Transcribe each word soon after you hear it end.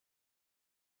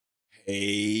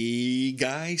Hey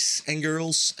guys and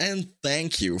girls, and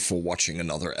thank you for watching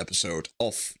another episode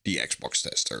of the Xbox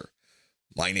Tester.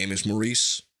 My name is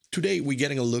Maurice. Today we're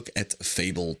getting a look at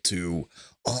Fable 2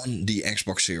 on the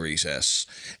Xbox Series S.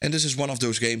 And this is one of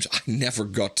those games I never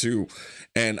got to.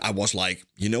 And I was like,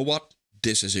 you know what?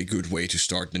 This is a good way to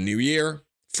start the new year.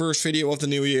 First video of the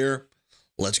new year.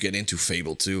 Let's get into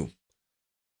Fable 2.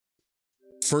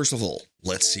 First of all,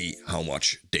 let's see how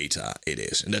much data it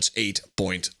is, and that's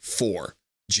 8.4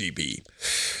 GB.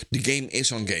 The game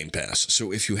is on Gamepass,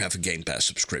 so if you have a Gamepass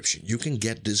subscription, you can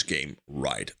get this game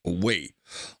right away.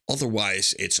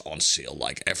 Otherwise, it's on sale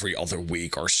like every other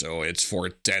week or so. It's for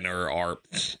a tenner or,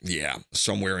 yeah,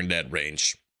 somewhere in that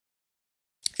range.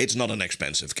 It's not an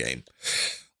expensive game.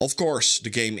 Of course, the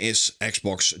game is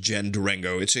Xbox Gen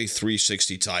Durango. It's a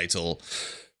 360 title.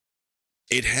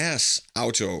 It has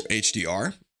auto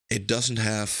HDR. It doesn't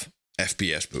have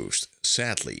FPS boost,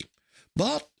 sadly.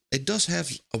 But it does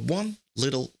have one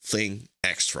little thing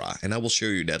extra, and I will show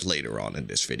you that later on in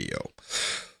this video.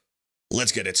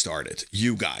 Let's get it started.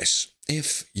 You guys,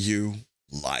 if you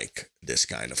like this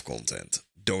kind of content,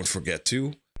 don't forget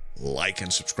to like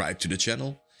and subscribe to the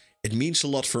channel. It means a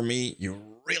lot for me. You're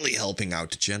really helping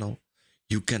out the channel.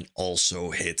 You can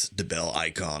also hit the bell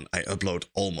icon. I upload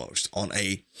almost on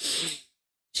a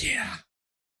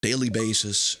daily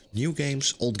basis, new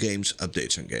games, old games,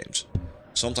 updates on games.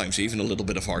 Sometimes even a little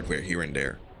bit of hardware here and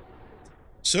there.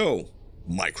 So,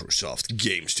 Microsoft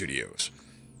Game Studios.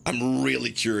 I'm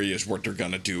really curious what they're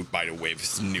gonna do, by the way,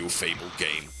 with the new Fable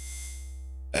game.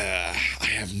 I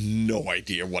have no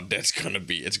idea what that's gonna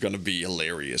be. It's gonna be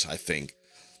hilarious, I think.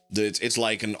 It's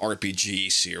like an RPG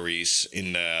series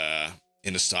in the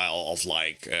style of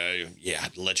like,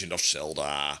 Legend of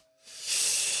Zelda-ish.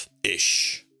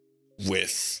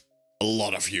 With a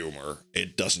lot of humor.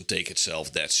 It doesn't take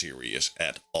itself that serious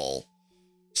at all.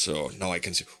 So now I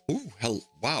can see. Ooh, hell,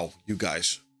 wow, you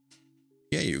guys.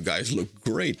 Yeah, you guys look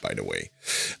great, by the way.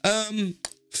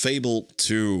 Fable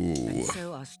 2.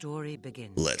 So our story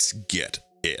begins. Let's get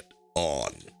it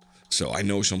on. So I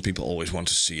know some people always want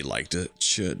to see like the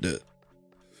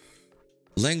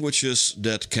languages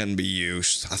that can be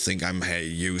used. I think I'm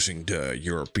using the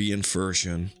European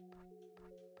version.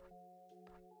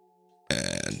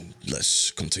 And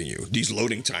let's continue. These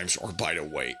loading times are, by the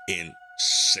way,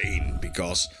 insane.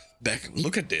 Because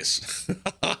look at this.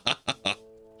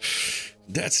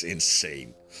 That's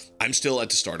insane. I'm still at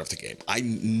the start of the game. I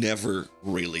never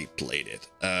really played it.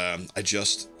 I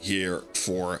just here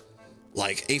for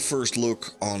like a first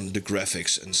look on the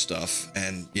graphics and stuff.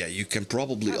 And yeah, you can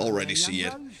probably already see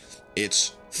it.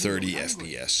 It's 30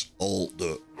 FPS all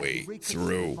the way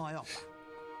through.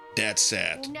 That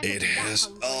said, it has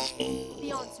a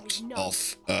lot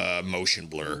of motion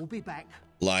blur.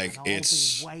 Like,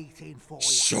 it's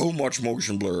so much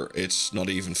motion blur, it's not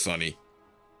even funny.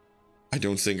 I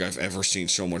don't think I've ever seen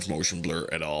so much motion blur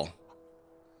at all.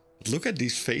 Look at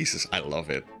these faces, I love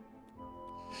it.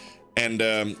 And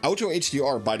auto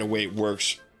HDR, by the way,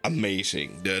 works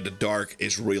amazing. The dark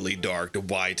is really dark. The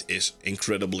white is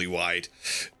incredibly white.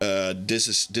 This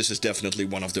is definitely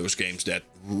one of those games that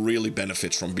really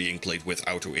benefits from being played with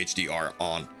auto HDR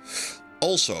on.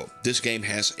 Also, this game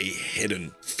has a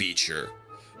hidden feature.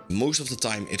 Most of the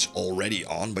time it's already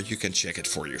on, but you can check it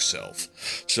for yourself.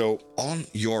 So on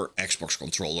your Xbox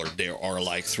controller, there are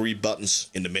like 3 buttons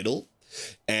in the middle.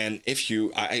 And if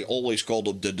you, I always call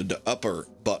the upper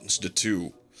buttons the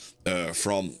 2.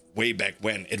 From way back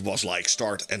when it was like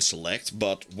start and select,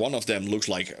 but one of them looks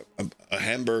like a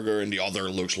hamburger and the other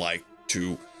looks like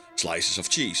 2 slices of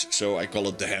cheese. So I call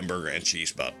it the hamburger and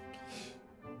cheese button.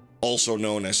 Also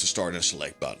known as the start and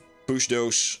select button. Push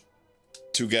those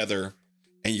together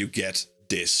and you get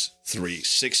this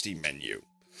 360 menu.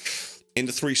 In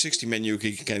the 360 menu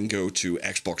you can go to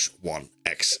Xbox One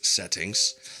X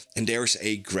settings and there's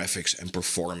a graphics and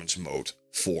performance mode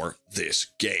for this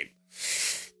game.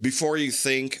 Before you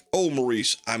think, oh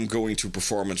Maurice, I'm going to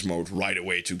performance mode right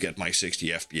away to get my 60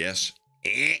 FPS.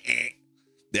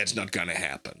 That's not gonna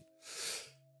happen.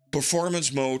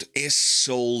 Performance mode is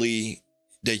solely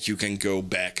that you can go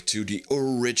back to the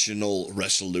original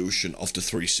resolution of the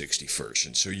 360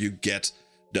 version. So you get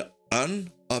the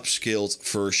unupscaled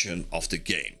version of the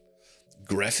game.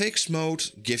 Graphics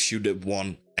mode gives you the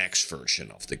 1X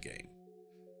version of the game.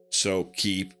 So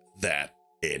keep that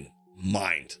in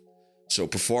mind. So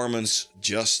performance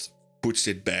just puts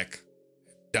it back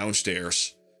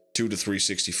downstairs to the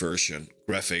 360 version,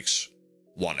 graphics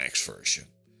 1X version.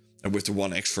 And with the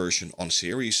 1X version on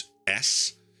Series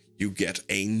S, you get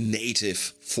a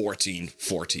native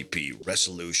 1440p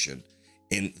resolution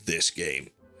in this game.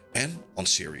 And on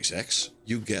Series X,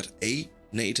 you get a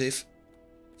native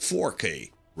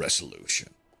 4K resolution.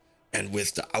 And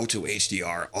with the auto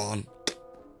HDR on,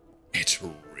 it's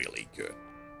really good.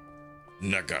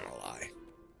 Not gonna lie.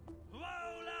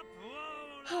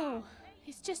 Oh,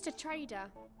 it's just a trader.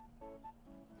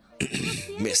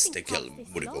 Mystical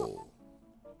Murigo.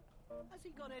 Has he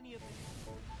got any of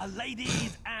it?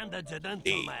 Ladies and gentlemen.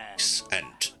 Ladies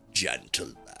and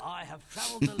gentlemen. I have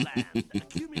traveled the land,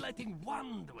 accumulating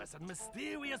wondrous and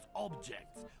mysterious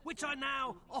objects, which I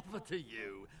now offer to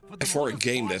you. And for a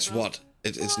game that's what?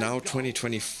 It's now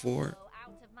 2024.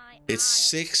 It's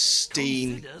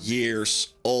 16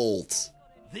 years old.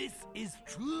 This is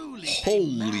truly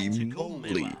holy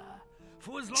moly.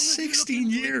 16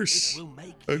 years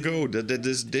ago that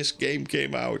this game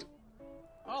came out.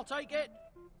 I'll take it.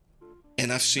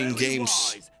 And I've seen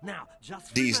games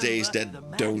these days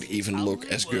that don't even look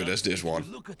as good as this one.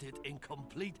 Look at it in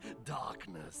complete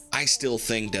darkness. I still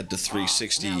think that the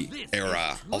 360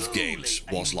 era of games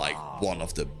was like one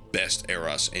of the best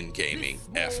eras in gaming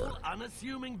ever. This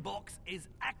unassuming box is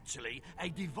actually a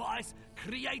device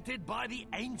created by the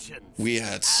ancients. We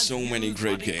had so many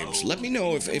great games. Let me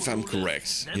know if I'm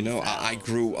correct. You know, I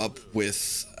grew up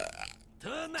with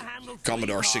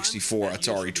Commodore 64,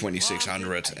 Atari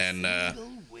 2600, and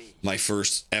my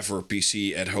first ever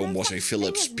PC at home was a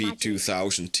Philips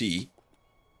P2000T.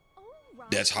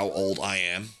 That's how old I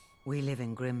am. We live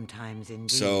in grim times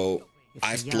indeed. So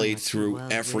I've played through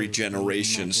every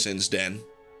generation since then.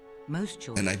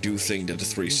 And I do think that the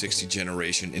 360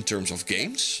 generation, in terms of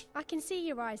games, I can see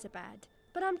your eyes are bad,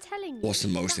 but I'm telling you, was the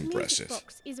most that impressive. music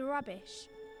box is rubbish.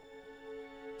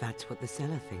 That's what the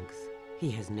seller thinks. He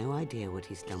has no idea what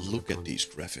he's done. Look at these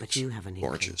graphics. But you have an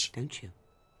inkling, gorgeous, don't you?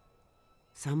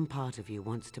 Some part of you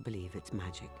wants to believe it's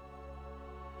magic.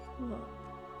 What?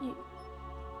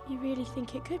 You really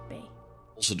think it could be?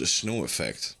 Also the snow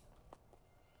effect.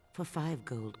 For 5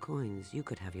 gold coins, you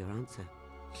could have your answer.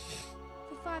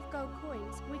 For 5 gold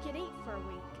coins, we could eat for a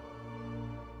week.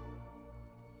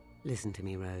 Listen to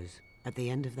me, Rose. At the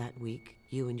end of that week,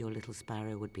 you and your little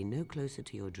sparrow would be no closer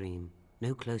to your dream.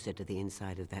 No closer to the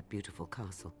inside of that beautiful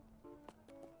castle.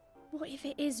 What if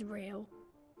it is real?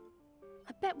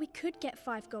 I bet we could get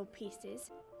 5 gold pieces,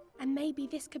 and maybe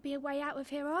this could be a way out of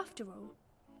here after all.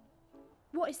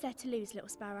 What is there to lose, little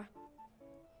sparrow?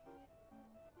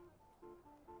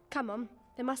 Come on,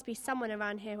 there must be someone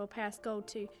around here who'll pay us gold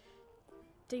to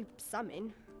do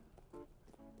something.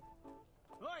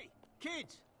 Oi,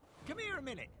 kids, come here a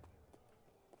minute.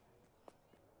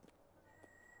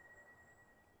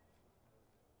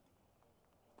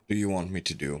 What do you want me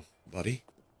to do, buddy?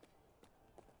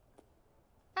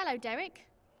 Hello, Derek.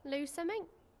 Lose something?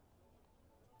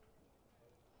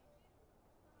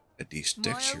 At these My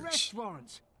textures. arrest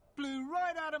warrants blew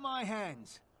right out of my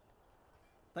hands.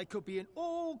 They could be in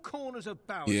all corners of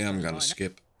Bower. Yeah, I'm gonna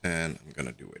skip and I'm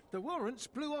gonna do it. The warrants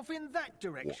blew off in that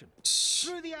direction. Once.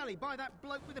 Through the alley by that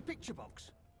bloke with the picture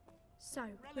box. So,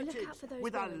 we'll look out for those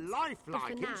with warrants. a lifelike But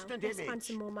for now, instant let's image. find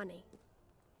some more money.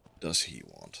 Does he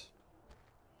want?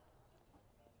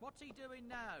 What's he doing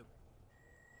now?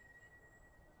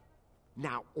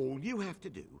 Now all you have to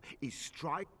do is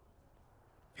strike.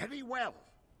 Very well.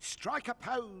 Strike a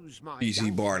pose, my Easy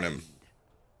young Barnum. friend.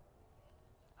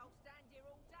 I'll stand here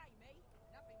all day, me.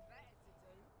 Nothing better to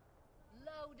do.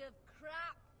 Load of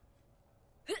crap.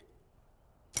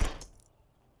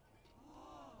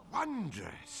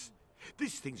 Wondrous.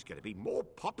 This thing's going to be more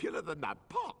popular than that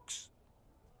box.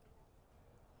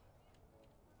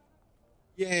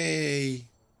 Yay!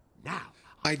 Now,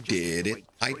 I I've just did it. wait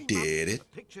I 3 did months it. for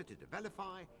the picture to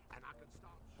developify, and I can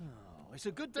start. Oh, it's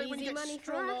a good day when Easy you get money for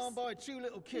strung us. on by 2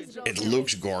 little kids. Easy It Okay.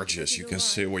 looks gorgeous. You can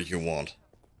say what you want.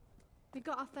 We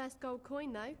got our first gold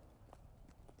coin, though.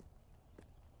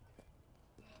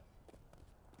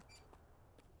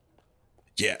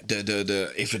 Yeah,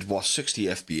 the if it was 60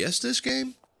 FPS this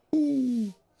game,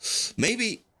 ooh,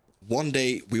 maybe one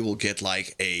day we will get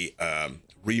like a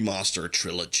remaster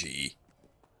trilogy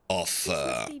of This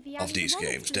must be the alley these the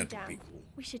wallet games. flew That would be down. cool.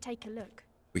 We should take a look.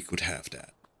 We could have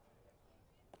that.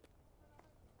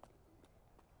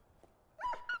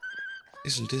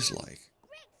 Isn't this like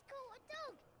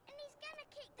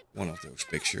one of those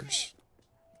pictures?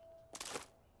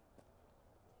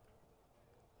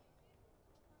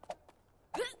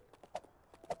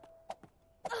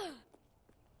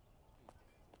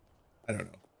 I don't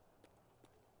know.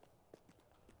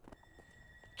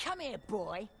 Come here,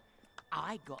 boy.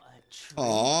 I got a treat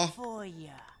Aw. for you.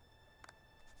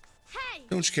 Hey!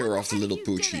 Don't scare off the little you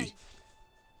doing? poochie.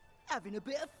 Having a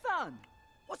bit of fun.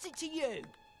 What's it to you?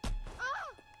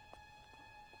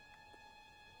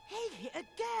 He hit a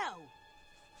girl.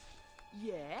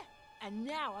 Yeah, and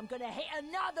now I'm gonna hit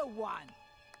another one.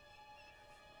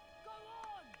 Go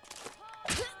on!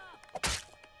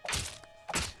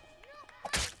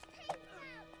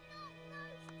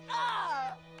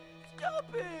 Ah!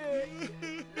 Stop it!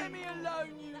 Let me alone,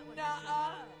 you nutter!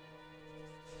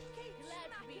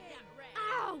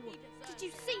 Ow! Did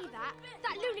you see that?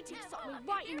 That lunatic shot me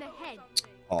right in the head.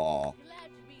 Aw.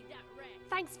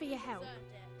 Thanks for your help.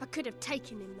 I could have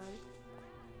taken him though.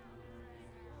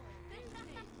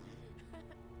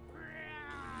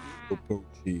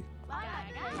 Pochi.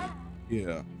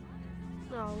 Yeah.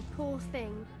 Oh, poor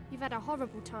thing. You've had a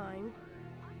horrible time.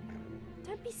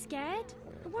 Don't be scared.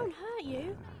 It won't hurt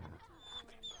you.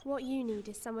 What you need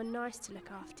is someone nice to look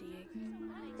after you.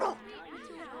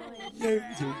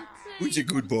 Who's a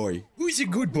good boy? Who's a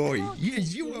good boy?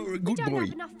 Yes, you are a We good don't boy.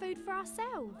 have enough food for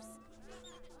ourselves.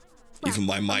 Even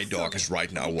Well, my I'm dog sorry. is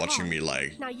right now We watching can't. me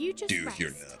like, Now you just dude, rest.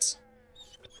 you're nuts.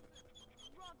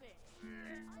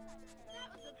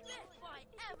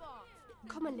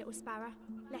 Come on, little sparrow.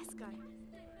 Let's go.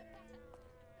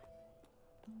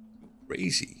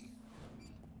 Crazy.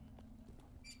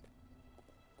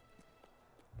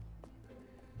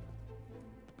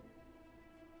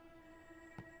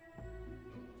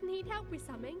 Need help with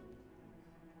something?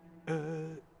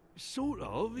 Sort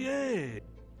of, yeah.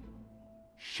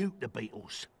 Shoot the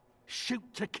beetles.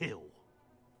 Shoot to kill.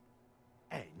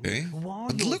 And Okay. while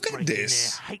But you're look at breaking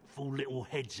this. their hateful little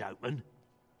heads open,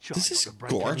 try This not is to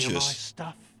break any of my gorgeous.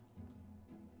 stuff.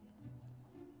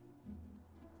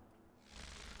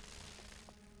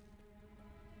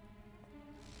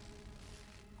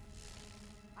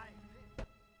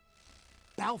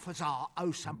 Balthazar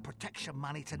owes some protection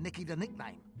money to Nicky the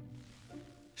Nickname.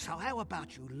 So how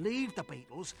about you leave the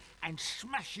Beatles and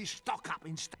smash his stock up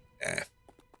instead? Eh.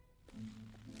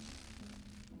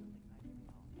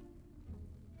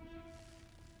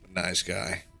 Nice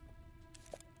guy.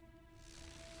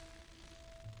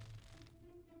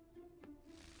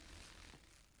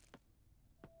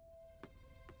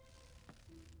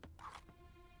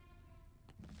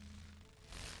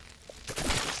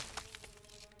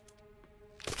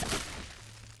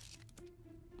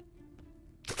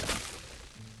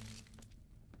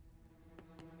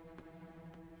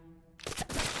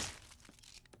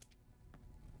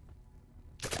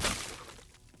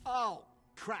 Oh,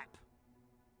 crap.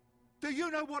 Do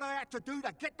you know what I had to do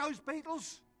to get those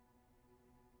Beatles?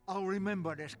 I'll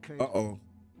remember this, kid. Uh-oh.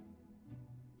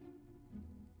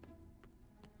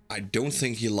 I don't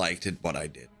think he liked it, but I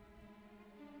did.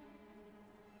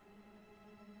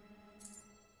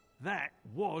 That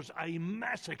was a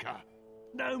massacre.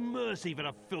 No mercy for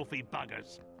the filthy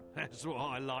buggers. That's what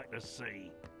I like to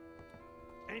see.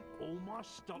 And all my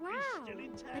stock Wow. is still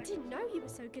intact. I didn't know you were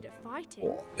so good at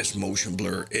fighting. This motion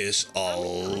blur is a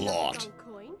lot. Gold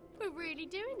coin. We're really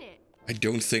doing it. I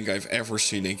don't think I've ever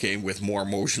seen a game with more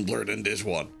motion blur than this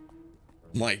one.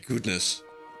 My goodness.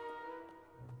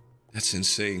 That's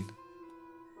insane.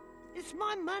 It's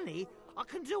my money. I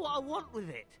can do what I want with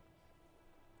it.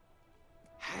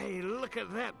 Hey, look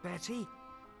at that, Betty.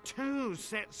 2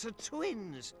 sets of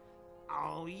twins.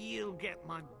 Oh, you'll get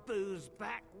my booze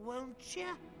back, won't you?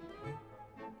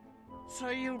 So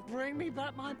you'll bring me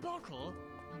back my bottle?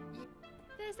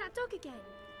 There's that dog again.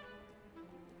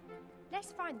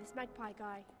 Let's find this magpie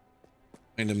guy.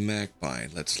 And a magpie,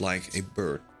 that's like a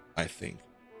bird, I think.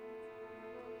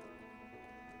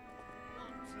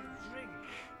 Lots of drink.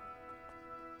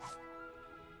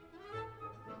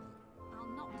 I'll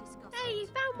not discuss Hey, you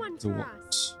found one The for us.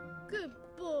 ones. Good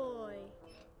boy.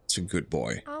 It's a good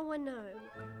boy. Oh, I know.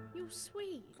 You're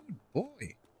sweet.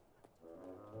 Boy.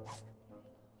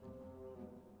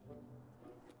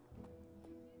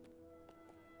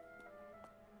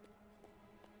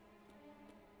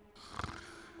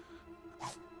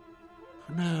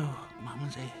 No,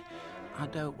 Mumsy. I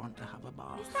don't want to have a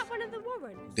bath. Is that one of the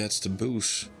Warrens? That's the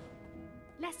booze.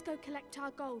 Let's go collect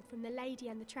our gold from the lady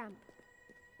and the tramp.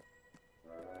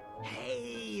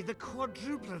 Hey, the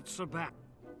quadruplets are back.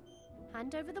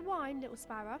 Hand over the wine, little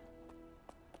sparrow.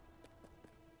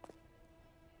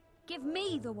 Give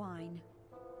me the wine.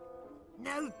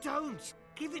 No, don't.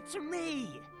 Give it to me.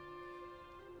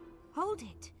 Hold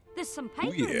it. There's some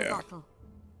paper in the yeah. bottle.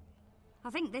 I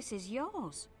think this is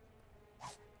yours.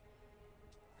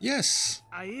 Yes.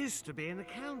 I used to be an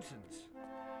accountant.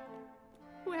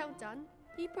 Well done.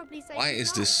 You probably saved Why his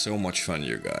is this life. so much fun,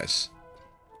 you guys?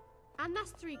 And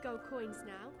that's 3 gold coins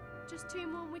now. Just 2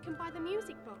 more and we can buy the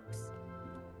music box.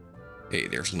 Hey,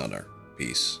 there's another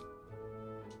piece.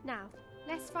 Now,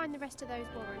 let's find the rest of those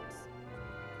warrants.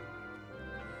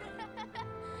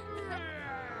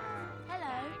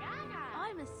 Hello.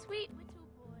 a sweet little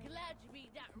boy. Glad you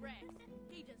beat that rat.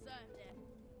 He deserved it.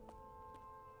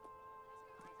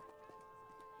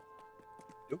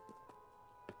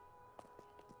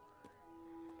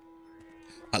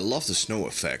 I love the snow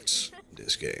effects in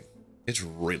this game. It's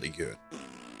really good. I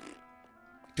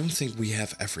don't think we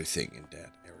have everything in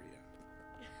that area.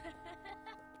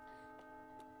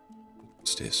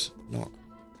 What's this? Knock.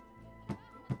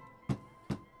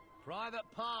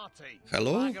 Private party.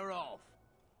 Hello? Bugger off.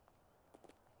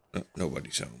 No,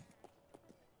 nobody's home.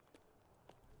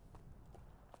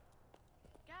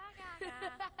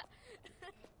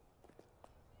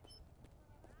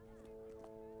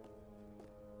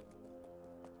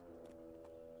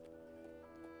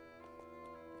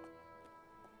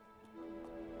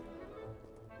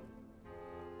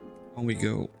 Can we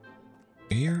go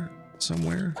here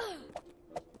somewhere?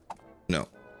 No.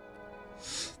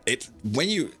 It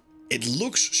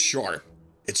looks sharp.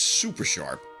 It's super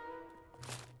sharp.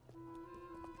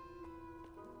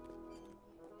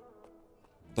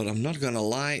 But I'm not gonna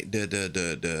lie,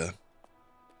 the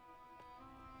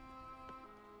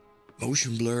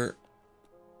motion blur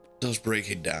does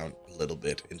break it down a little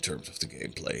bit in terms of the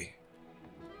gameplay.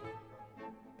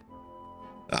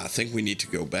 I think we need to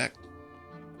go back.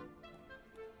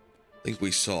 I think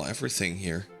we saw everything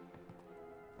here.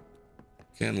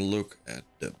 Can look at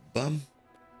the bum.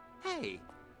 Hey,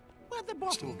 where'd the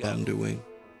What's the bottle go? bum doing?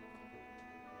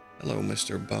 Hello,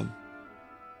 Mr. Bum.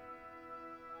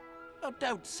 Oh,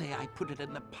 don't say I put it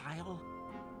in the pile.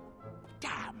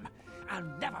 Damn, I'll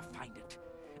never find it.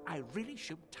 I really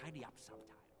should tidy up sometime.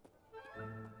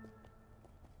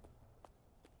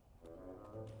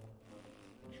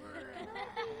 Your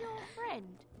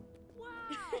friend. Wow.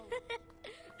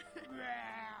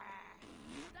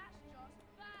 That's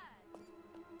just bad.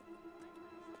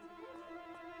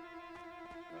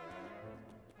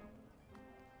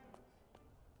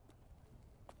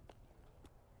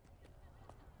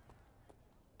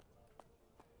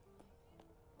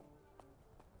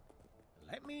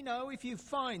 Let me know if you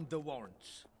find the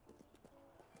warrants.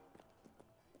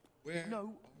 Where?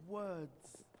 No words.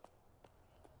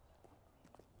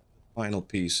 Final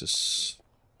pieces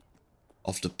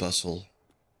of the puzzle.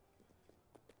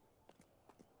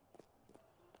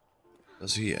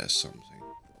 Does he have something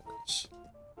for us?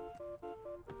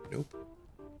 Nope.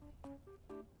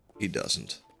 He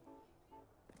doesn't.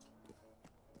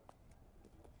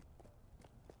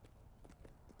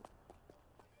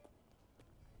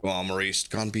 Come on, Maurice, it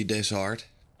can't be this hard.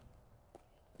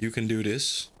 You can do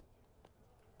this.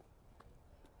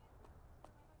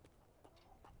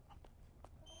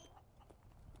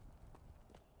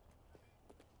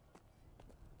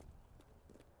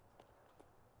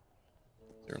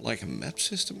 Is there like a map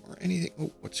system or anything?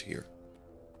 Oh, what's here?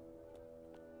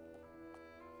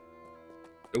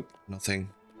 Nope,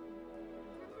 nothing.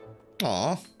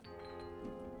 Aw.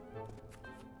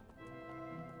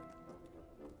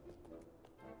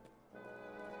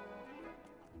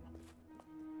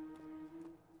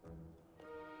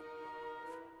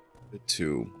 The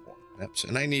 2 more maps.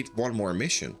 And I need 1 more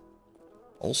mission.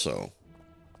 Also.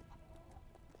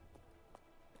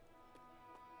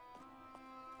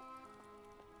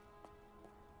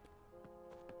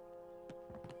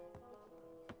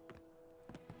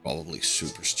 Probably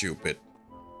super stupid.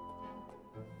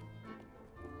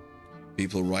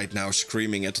 People right now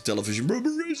screaming at the television,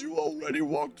 Maurice, you already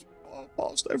walked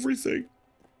past everything.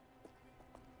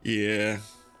 Yeah.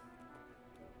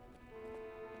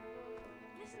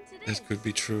 Listen to this. That could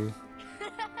be true.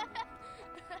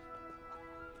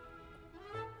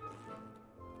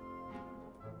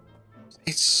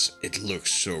 It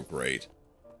looks so great.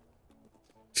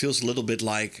 Feels a little bit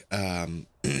like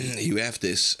you have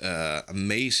this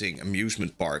amazing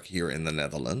amusement park here in the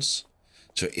Netherlands.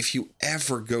 So if you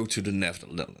ever go to the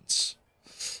Netherlands,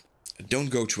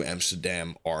 don't go to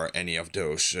Amsterdam or any of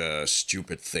those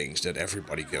stupid things that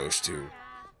everybody goes to.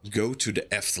 Go to the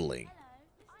Efteling.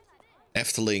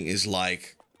 Efteling is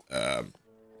like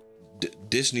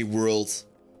Disney World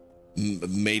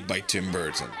made by Tim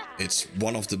Burton. It's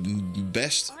one of the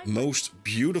best, most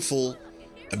beautiful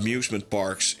amusement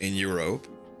parks in Europe.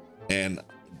 And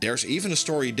there's even a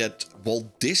story that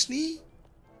Walt Disney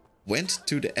went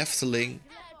to the Efteling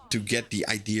to get the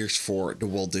ideas for the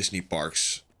Walt Disney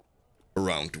parks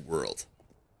around the world.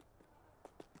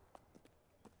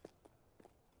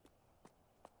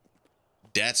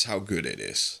 That's how good it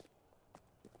is.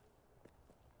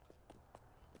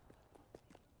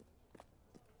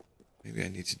 Maybe I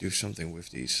need to do something with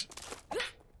these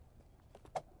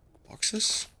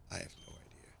boxes? I have no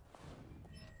idea.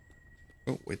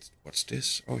 Oh, wait, what's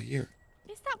this? Oh, here.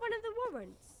 Is that one of the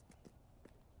warrants?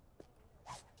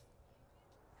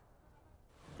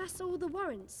 That's all the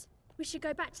warrants. We should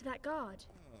go back to that guard.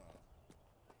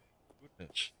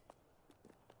 Goodness.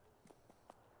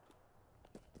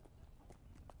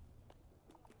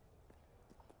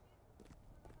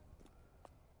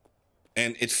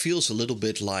 And it feels a little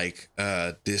bit like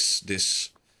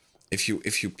this. If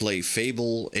you play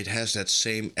Fable, it has that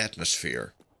same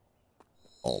atmosphere,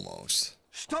 almost.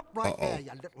 Stop right there, you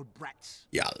little brats.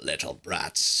 Yeah, little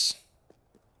brats.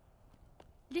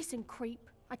 Listen, creep.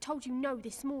 I told you no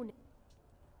this morning.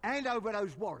 Hand over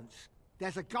those warrants.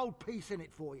 There's a gold piece in it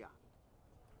for you.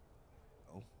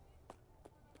 Oh.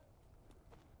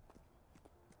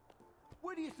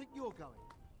 Where do you think you're going?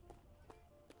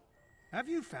 Have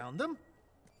you found them?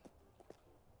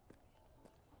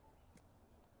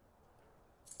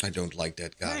 I don't like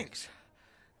that guy. Thanks.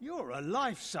 You're a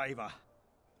lifesaver.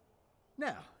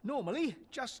 Now, normally,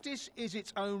 justice is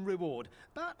its own reward.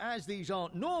 But as these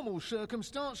aren't normal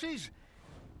circumstances,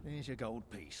 there's your gold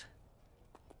piece.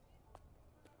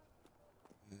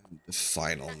 The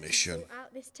final mission. Sort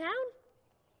out this town?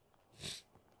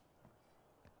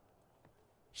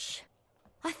 Shh.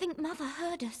 I think Mother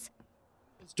heard us.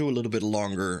 Let's do a little bit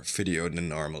longer video than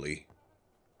normally.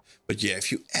 But yeah,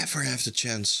 if you ever have the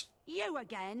chance, You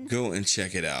again? go and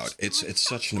check it out. It's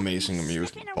such an amazing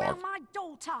amusement Sniffing park. around my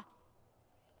daughter.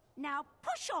 Now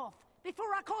push off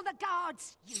before I call the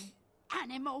guards, you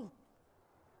animal.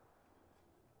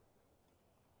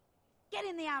 Get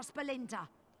in the house, Belinda.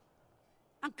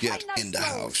 And clean Get those in the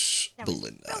floors. house, They're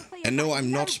Belinda. filthy And no, and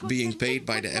I'm no not good being to paid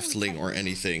by live the with Efteling or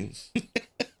anything.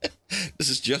 This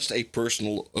is just a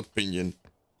personal opinion.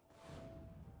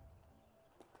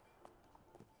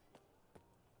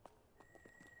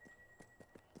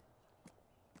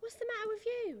 What's the matter with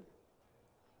you?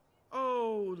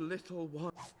 Oh,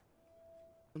 little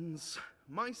ones,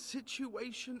 my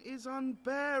situation is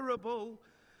unbearable.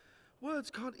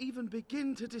 Words can't even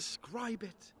begin to describe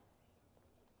it.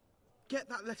 Get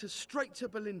that letter straight to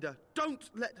Belinda. Don't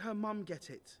let her mum get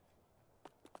it.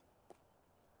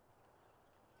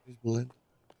 Who's Belinda?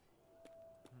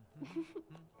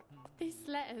 This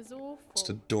letter's awful. It's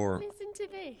the door. Listen to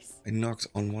this. I knocked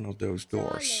on one of those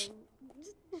doors.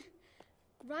 Darling,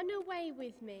 run away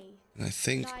with me. And I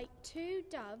think Like two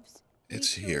doves,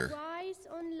 it's we shall here. rise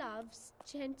on love's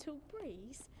gentle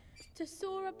breeze to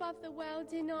soar above the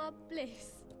world in our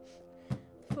bliss,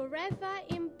 forever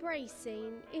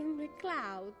embracing in the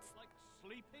clouds. Like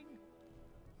sleeping?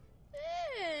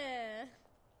 Yeah.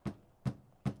 Oh,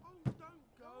 don't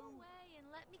Go away and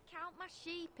let me count my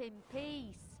sheep in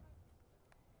peace.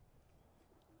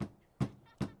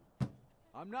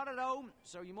 I'm not at home,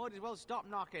 so you might as well stop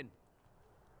knocking.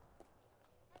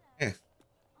 Yeah. I'm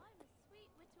a sweet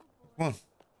little boy.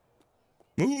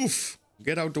 Come on. Move!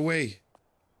 Get out the way.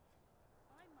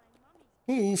 I'm my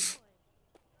mummy's Move!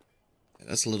 Yeah,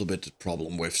 that's a little bit the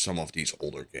problem with some of these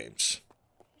older games.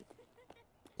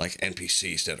 Like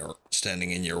NPCs that are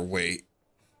standing in your way.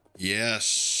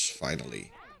 Yes,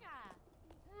 finally.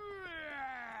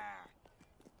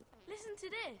 Listen to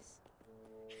this.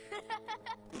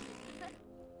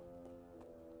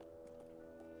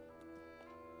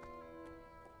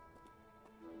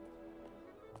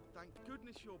 Thank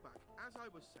goodness you're back. As I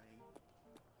was saying...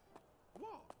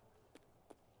 What?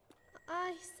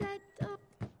 I said,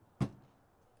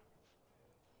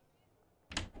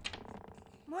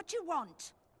 What do you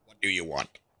want? What do you want?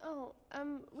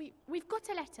 we've got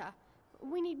a letter.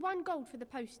 We need 1 gold for the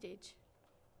postage.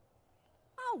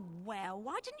 Oh, well,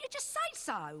 why didn't you just say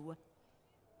so?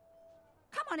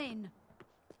 Come on in.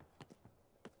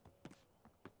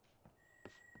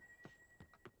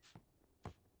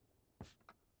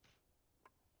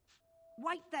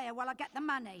 Wait there while I get the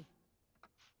money.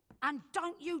 And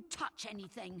don't you touch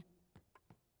anything.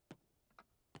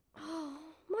 Oh,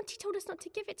 Monty told us not to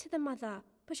give it to the mother,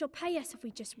 but she'll pay us if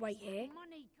we just wait here.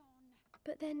 Money gone.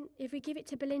 But then, if we give it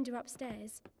to Belinda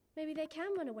upstairs, maybe they can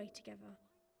run away together.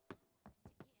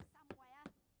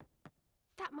 Somewhere.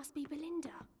 That must be Belinda.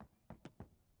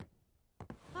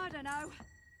 I don't know.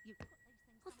 You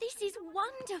put these things Well, this is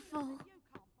wonderful. you can't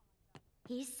find her.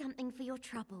 Here's something for your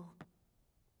trouble.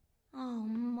 Oh,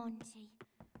 Monty,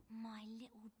 my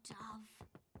little dove.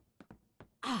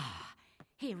 Ah,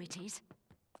 here it is.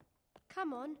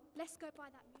 Come on, let's go buy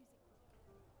that music.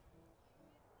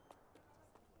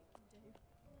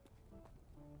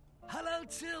 Hello,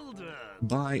 Tilda.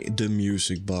 Buy the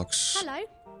music box. Hello,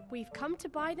 We've come to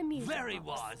buy the music Very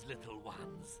box. wise, little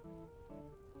ones.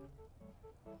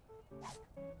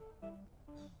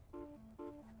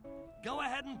 Go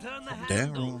ahead and turn the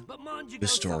handle, but mind you The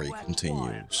go story somewhere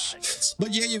continues. quiet,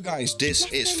 But yeah, you guys,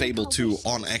 this is Fable 2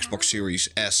 on Xbox Series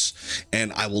S,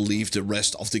 and I will leave the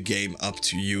rest of the game up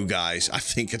to you guys. I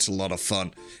think it's a lot of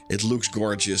fun. It looks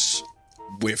gorgeous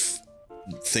with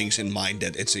things in mind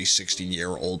that it's a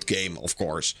 16-year-old game, of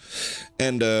course.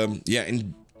 And yeah,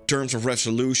 in terms of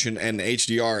resolution and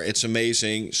HDR, it's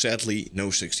amazing. Sadly,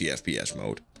 no 60 FPS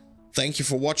mode. Thank you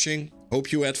for watching.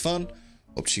 Hope you had fun.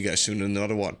 Hope to see you guys soon in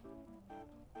another one.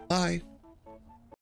 Bye.